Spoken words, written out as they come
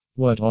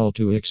What all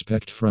to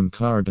expect from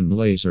Carbon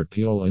Laser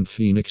Peel in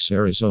Phoenix,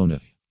 Arizona.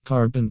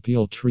 Carbon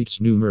Peel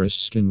treats numerous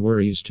skin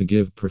worries to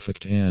give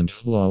perfect and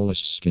flawless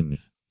skin.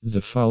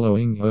 The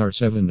following are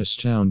 7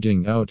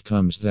 astounding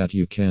outcomes that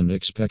you can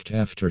expect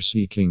after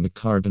seeking a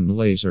carbon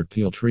laser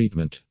peel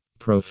treatment.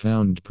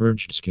 Profound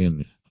purged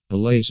skin. A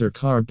laser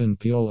carbon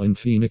peel in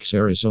Phoenix,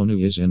 Arizona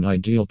is an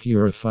ideal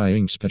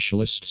purifying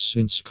specialist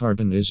since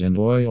carbon is an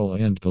oil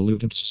and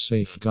pollutants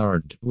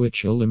safeguard,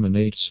 which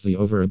eliminates the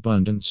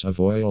overabundance of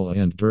oil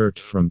and dirt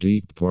from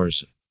deep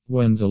pores.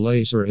 When the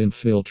laser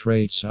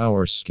infiltrates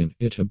our skin,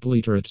 it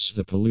obliterates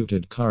the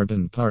polluted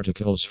carbon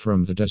particles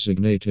from the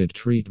designated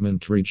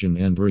treatment region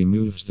and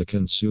removes the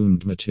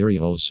consumed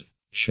materials.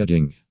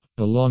 Shedding.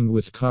 Along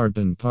with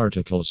carbon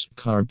particles,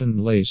 carbon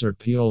laser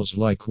peels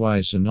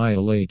likewise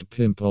annihilate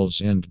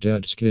pimples and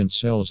dead skin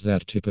cells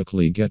that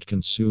typically get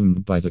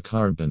consumed by the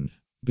carbon.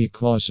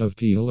 Because of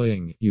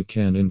peeling, you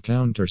can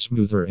encounter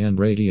smoother and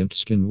radiant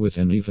skin with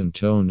an even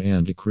tone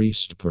and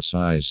decreased pore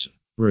size.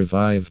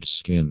 Revived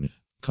skin.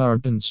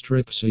 Carbon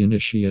strips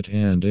initiate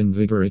and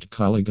invigorate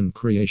collagen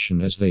creation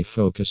as they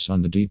focus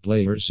on the deep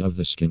layers of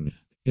the skin.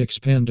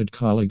 Expanded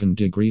collagen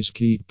degrees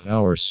keep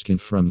our skin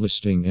from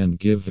listing and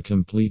give a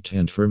complete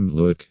and firm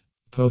look.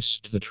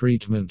 Post the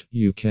treatment,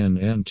 you can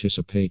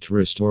anticipate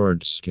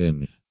restored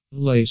skin.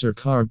 Laser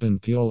carbon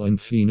peel in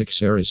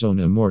Phoenix,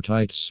 Arizona. More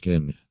tight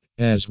skin.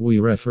 As we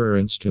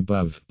referenced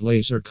above,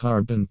 laser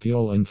carbon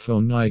peel in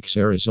Phoenix,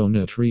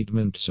 Arizona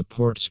treatment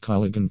supports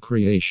collagen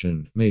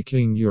creation,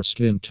 making your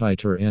skin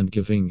tighter and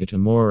giving it a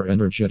more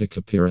energetic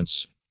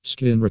appearance.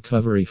 Skin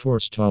recovery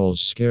forestalls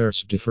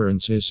scarce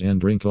differences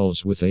and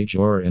wrinkles with age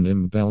or an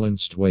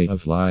imbalanced way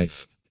of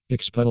life.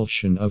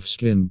 Expulsion of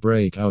skin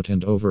breakout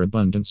and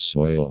overabundant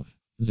soil.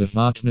 The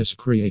hotness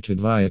created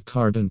via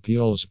carbon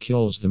peels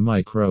kills the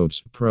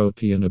microbes,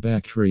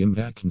 Propionibacterium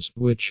acnes,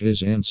 which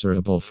is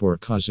answerable for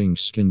causing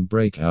skin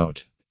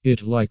breakout.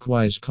 It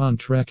likewise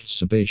contracts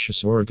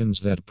sebaceous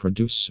organs that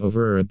produce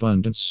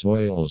overabundant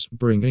soils,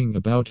 bringing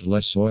about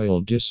less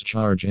oil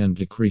discharge and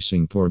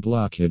decreasing pore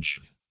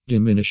blockage.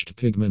 Diminished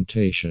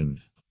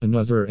pigmentation.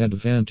 Another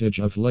advantage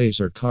of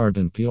laser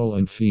carbon peel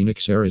in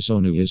Phoenix,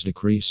 Arizona is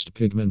decreased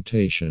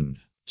pigmentation.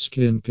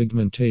 Skin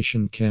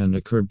pigmentation can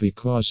occur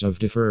because of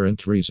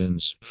different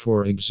reasons,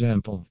 for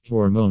example,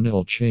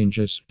 hormonal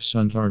changes,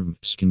 sunharm,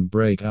 skin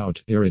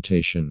breakout,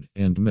 irritation,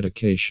 and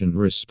medication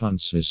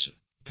responses.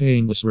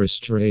 Painless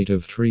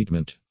restorative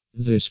treatment.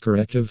 This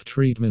corrective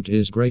treatment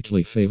is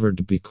greatly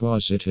favored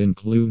because it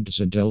includes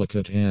a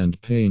delicate and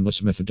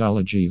painless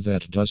methodology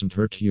that doesn't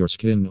hurt your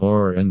skin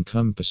or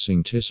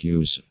encompassing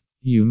tissues.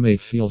 You may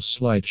feel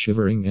slight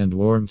shivering and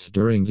warmth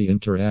during the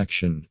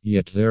interaction,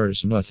 yet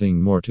there's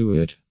nothing more to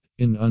it.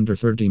 In under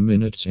 30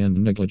 minutes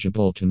and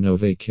negligible to no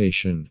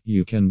vacation,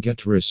 you can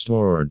get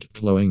restored,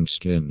 glowing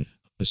skin.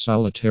 A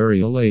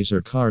solitary laser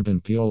carbon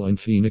peel in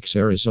Phoenix,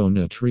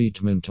 Arizona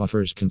treatment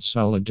offers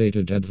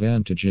consolidated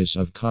advantages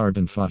of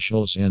carbon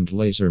facials and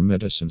laser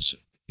medicines.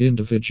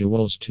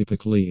 Individuals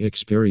typically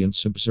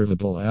experience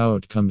observable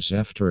outcomes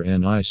after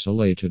an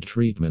isolated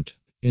treatment.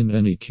 In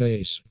any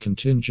case,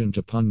 contingent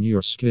upon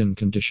your skin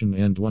condition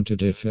and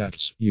wanted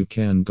effects, you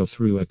can go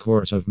through a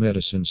course of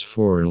medicines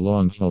for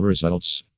long-haul results.